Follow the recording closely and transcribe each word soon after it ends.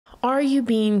Are you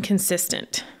being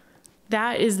consistent?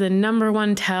 That is the number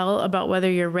one tell about whether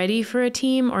you're ready for a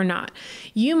team or not.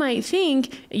 You might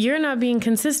think you're not being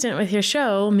consistent with your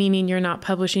show, meaning you're not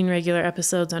publishing regular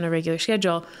episodes on a regular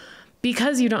schedule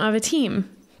because you don't have a team.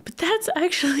 But that's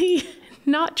actually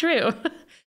not true.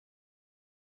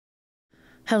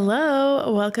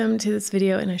 Hello, welcome to this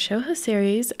video in a show host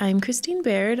series. I'm Christine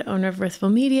Baird, owner of Worthful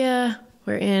Media.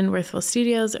 We're in Worthful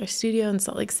Studios, our studio in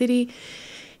Salt Lake City.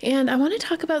 And I want to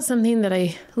talk about something that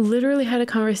I literally had a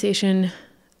conversation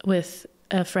with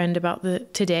a friend about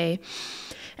today.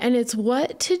 And it's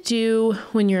what to do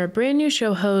when you're a brand new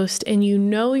show host and you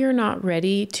know you're not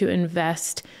ready to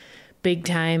invest big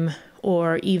time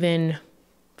or even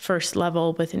first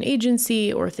level with an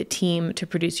agency or with a team to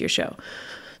produce your show.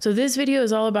 So this video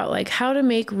is all about how to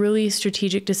make really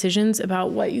strategic decisions about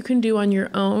what you can do on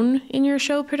your own in your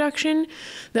show production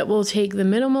that will take the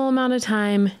minimal amount of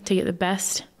time to get the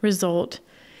best result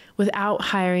without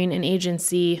hiring an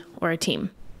agency or a team.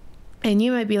 And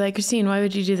you might be like, Christine, why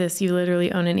would you do this? You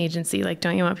literally own an agency.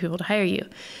 Don't you want people to hire you?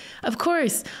 Of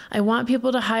course, I want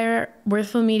people to hire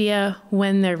Worthful Media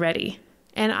when they're ready.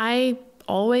 And I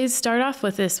always start off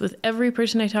with this with every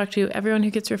person I talk to, everyone who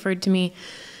gets referred to me.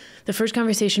 The first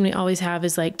conversation we always have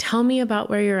is tell me about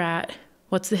where you're at.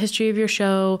 What's the history of your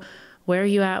show? Where are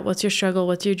you at? What's your struggle?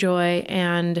 What's your joy?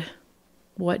 And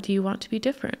what do you want to be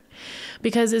different?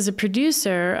 Because as a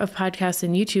producer of podcasts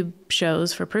and YouTube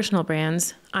shows for personal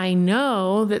brands, I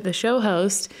know that the show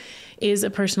host is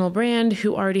a personal brand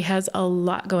who already has a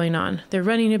lot going on. They're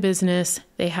running a business.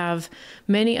 They have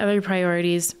many other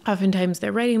priorities. Oftentimes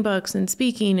they're writing books and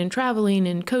speaking and traveling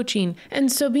and coaching.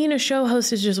 And so being a show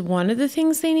host is just one of the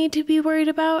things they need to be worried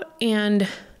about. And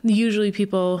usually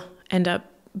people end up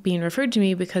being referred to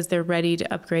me because they're ready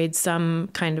to upgrade some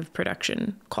kind of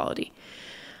production quality.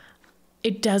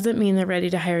 It doesn't mean they're ready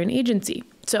to hire an agency.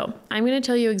 So I'm going to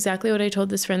tell you exactly what I told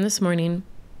this friend this morning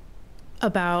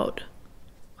about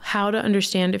how to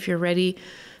understand if you're ready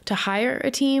to hire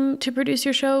a team to produce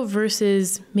your show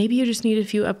versus maybe you just need a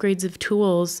few upgrades of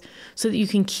tools so that you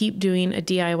can keep doing a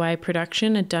DIY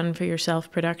production, a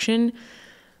done-for-yourself production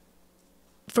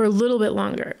for a little bit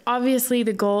longer. Obviously,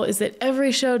 the goal is that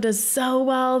every show does so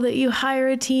well that you hire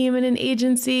a team and an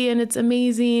agency and it's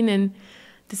amazing. And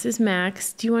this is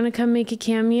Max. Do you want to come make a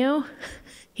cameo?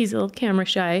 He's a little camera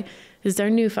shy. This is our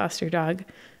new foster dog.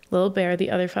 Little Bear,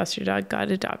 the other foster dog,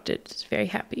 got adopted. Just very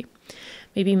happy.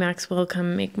 Maybe Max will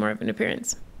come make more of an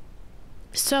appearance.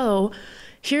 So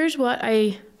here's what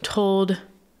I told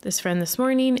this friend this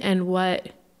morning and what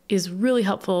is really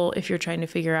helpful if you're trying to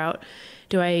figure out,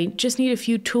 do I just need a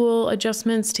few tool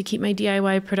adjustments to keep my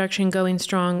DIY production going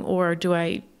strong, or do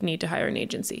I need to hire an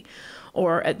agency?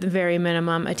 Or at the very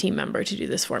minimum, a team member to do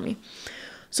this for me.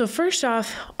 So first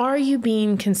off, are you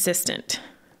being consistent?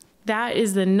 That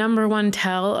is the number one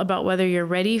tell about whether you're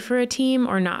ready for a team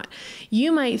or not.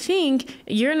 You might think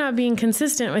you're not being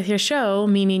consistent with your show,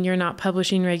 meaning you're not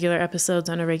publishing regular episodes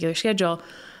on a regular schedule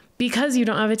because you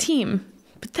don't have a team.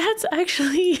 But that's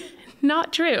actually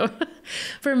not true.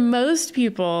 For most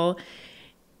people,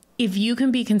 if you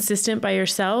can be consistent by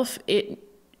yourself, it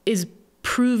is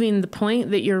proving the point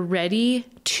that you're ready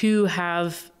to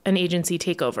have an agency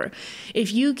take over.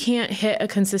 If you can't hit a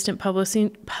consistent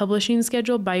publishing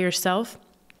schedule by yourself,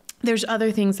 there's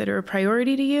other things that are a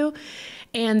priority to you,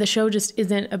 and the show just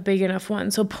isn't a big enough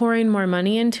one. So pouring more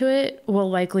money into it will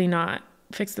likely not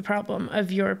fix the problem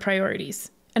of your priorities.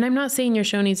 And I'm not saying your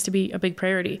show needs to be a big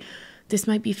priority. This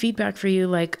might be feedback for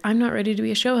you, I'm not ready to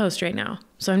be a show host right now,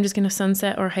 so I'm just going to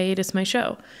sunset or hiatus my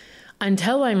show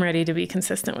until I'm ready to be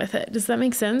consistent with it. Does that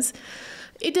make sense?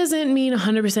 It doesn't mean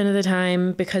 100% of the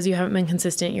time because you haven't been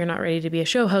consistent, you're not ready to be a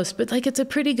show host, but it's a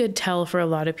pretty good tell for a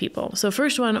lot of people. So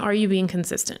first one, are you being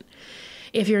consistent?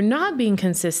 If you're not being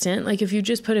consistent, if you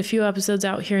just put a few episodes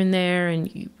out here and there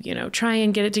and you try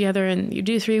and get it together and you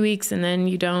do 3 weeks and then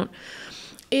you don't,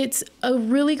 it's a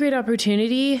really great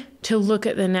opportunity to look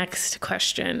at the next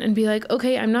question and be like,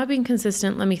 okay, I'm not being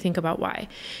consistent. Let me think about why.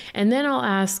 And then I'll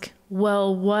ask,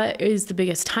 well, what is the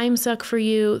biggest time suck for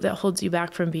you that holds you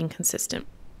back from being consistent?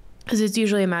 Because it's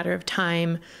usually a matter of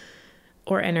time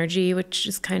or energy, which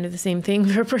is kind of the same thing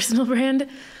for a personal brand.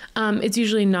 It's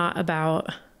usually not about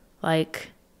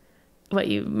what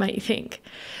you might think.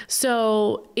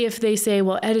 So if they say,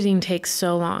 well, editing takes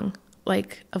so long,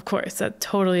 of course, that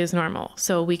totally is normal.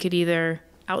 So we could either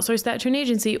outsource that to an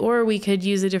agency, or we could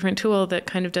use a different tool that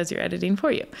kind of does your editing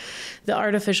for you. The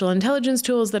artificial intelligence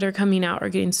tools that are coming out are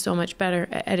getting so much better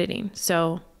at editing.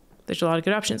 So there's a lot of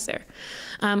good options there.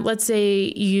 Let's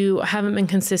say you haven't been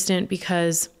consistent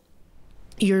because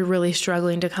you're really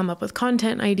struggling to come up with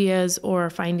content ideas or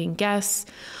finding guests,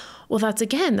 Well, that's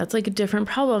like a different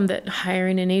problem that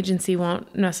hiring an agency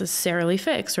won't necessarily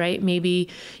fix, right? Maybe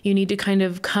you need to kind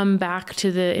of come back to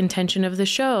the intention of the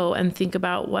show and think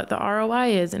about what the ROI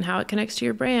is and how it connects to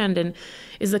your brand. And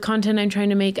is the content I'm trying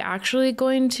to make actually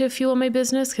going to fuel my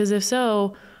business? Because if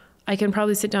so, I can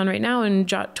probably sit down right now and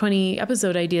jot 20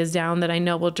 episode ideas down that I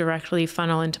know will directly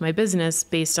funnel into my business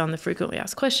based on the frequently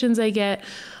asked questions I get,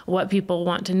 what people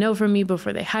want to know from me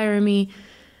before they hire me.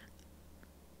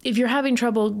 If you're having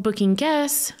trouble booking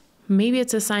guests, maybe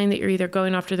it's a sign that you're either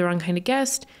going after the wrong kind of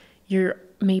guest, you're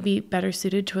maybe better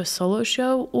suited to a solo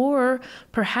show, or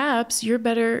perhaps you're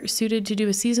better suited to do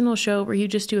a seasonal show where you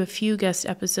just do a few guest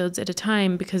episodes at a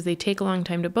time because they take a long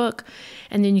time to book,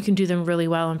 and then you can do them really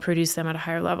well and produce them at a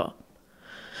higher level.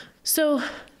 So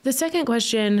the second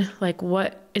question, like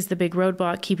what is the big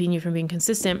roadblock keeping you from being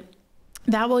consistent?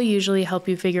 That will usually help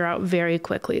you figure out very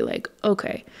quickly, like,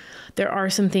 okay, there are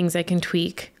some things I can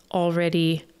tweak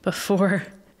already before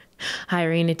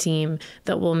hiring a team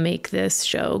that will make this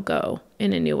show go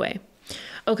in a new way.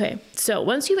 Okay, so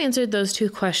once you've answered those two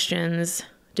questions,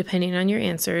 depending on your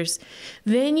answers,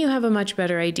 then you have a much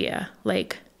better idea.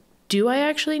 Like, do I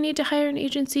actually need to hire an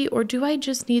agency, or do I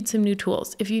just need some new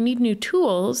tools? If you need new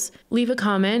tools, leave a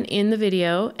comment in the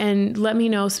video and let me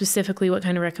know specifically what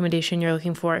kind of recommendation you're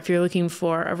looking for. If you're looking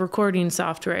for a recording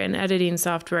software, an editing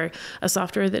software, a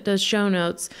software that does show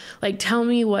notes, like tell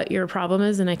me what your problem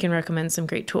is and I can recommend some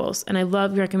great tools. And I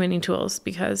love recommending tools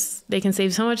because they can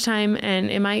save so much time, and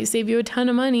it might save you a ton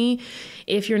of money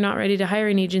if you're not ready to hire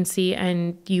an agency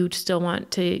and you still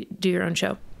want to do your own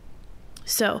show.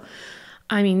 So,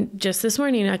 I mean, just this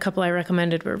morning, a couple I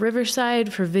recommended were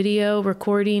Riverside for video,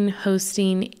 recording,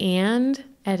 hosting, and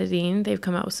editing. They've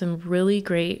come out with some really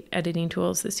great editing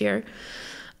tools this year.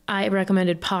 I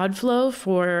recommended Podflow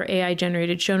for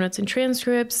AI-generated show notes and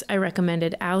transcripts. I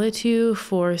recommended Alitu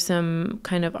for some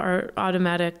kind of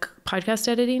automatic podcast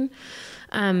editing.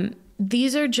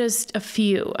 These are just a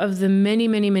few of the many,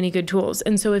 many, many good tools.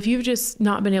 And so if you've just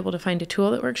not been able to find a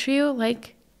tool that works for you,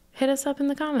 like, hit us up in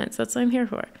the comments. That's what I'm here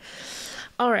for.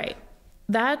 All right,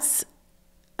 that's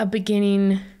a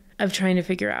beginning of trying to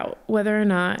figure out whether or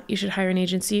not you should hire an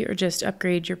agency or just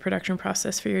upgrade your production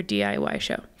process for your DIY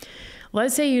show.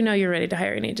 Let's say you know you're ready to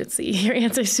hire an agency. Your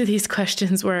answers to these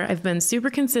questions were, I've been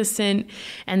super consistent,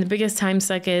 and the biggest time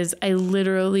suck is I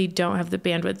literally don't have the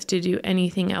bandwidth to do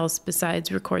anything else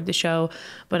besides record the show,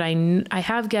 but I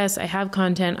have guests, I have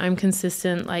content, I'm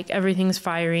consistent, like everything's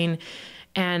firing,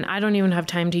 and I don't even have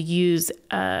time to use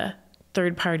a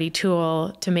third-party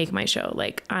tool to make my show.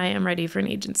 Like, I am ready for an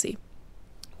agency.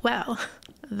 Well,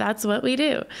 that's what we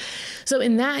do. So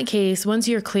in that case, once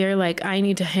you're clear, like, I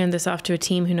need to hand this off to a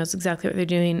team who knows exactly what they're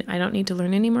doing, I don't need to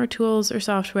learn any more tools or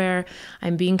software,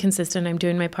 I'm being consistent, I'm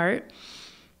doing my part,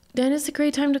 then it's a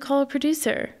great time to call a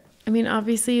producer. I mean,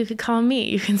 obviously you could call me.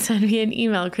 You can send me an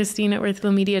email,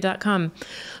 Christine@worthvillemedia.com.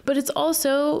 But it's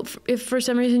also, if for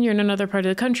some reason you're in another part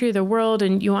of the country or the world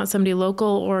and you want somebody local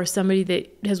or somebody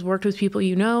that has worked with people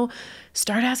you know,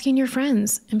 start asking your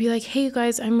friends and be like, hey, you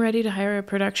guys, I'm ready to hire a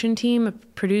production team, a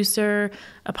producer,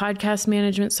 a podcast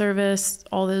management service.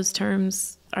 All those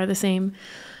terms are the same.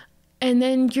 And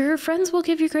then your friends will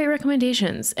give you great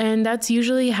recommendations. And that's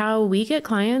usually how we get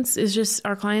clients, is just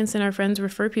our clients and our friends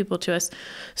refer people to us.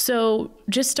 So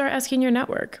just start asking your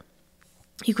network.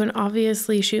 You can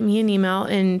obviously shoot me an email.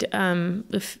 And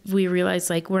if we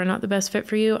realize like we're not the best fit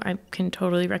for you, I can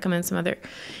totally recommend some other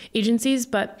agencies.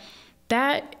 But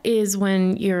that is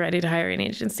when you're ready to hire an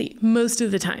agency most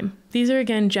of the time. These are,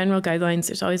 again, general guidelines.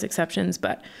 There's always exceptions.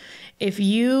 But if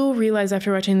you realize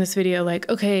after watching this video, like,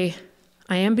 okay,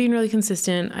 I am being really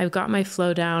consistent, I've got my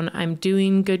flow down, I'm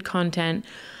doing good content,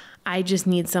 I just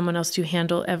need someone else to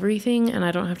handle everything, and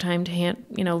I don't have time to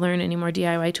learn any more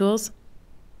DIY tools,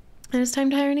 and it's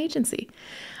time to hire an agency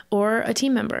or a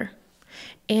team member.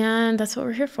 And that's what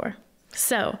we're here for.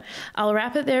 So I'll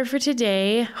wrap it there for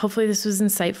today. Hopefully this was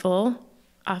insightful.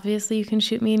 Obviously you can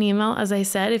shoot me an email, as I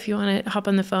said, if you want to hop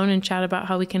on the phone and chat about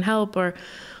how we can help or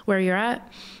where you're at.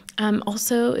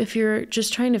 Also, if you're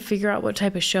just trying to figure out what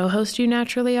type of show host you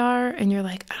naturally are, and you're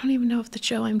like, I don't even know if the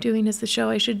show I'm doing is the show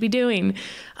I should be doing,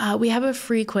 we have a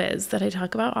free quiz that I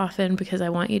talk about often because I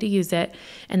want you to use it.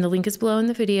 And the link is below in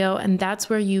the video. And that's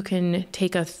where you can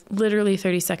take a literally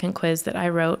 30-second quiz that I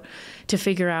wrote to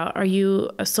figure out, are you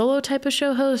a solo type of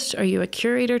show host? Are you a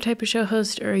curator type of show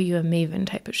host? Or are you a maven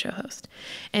type of show host?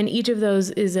 And each of those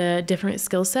is a different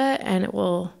skill set, and it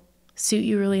will suit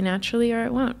you really naturally or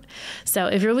it won't. So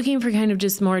if you're looking for kind of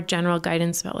just more general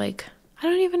guidance about like, I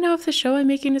don't even know if the show I'm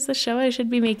making is the show I should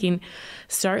be making,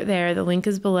 start there. The link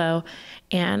is below,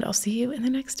 and I'll see you in the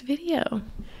next video.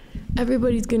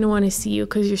 Everybody's going to want to see you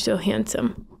because you're so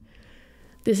handsome.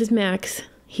 This is Max.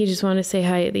 He just wanted to say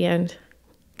hi at the end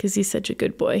because he's such a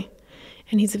good boy.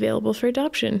 And he's available for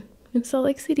adoption in Salt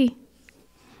Lake City.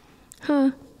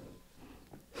 Huh?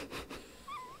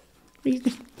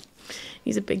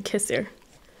 He's a big kisser.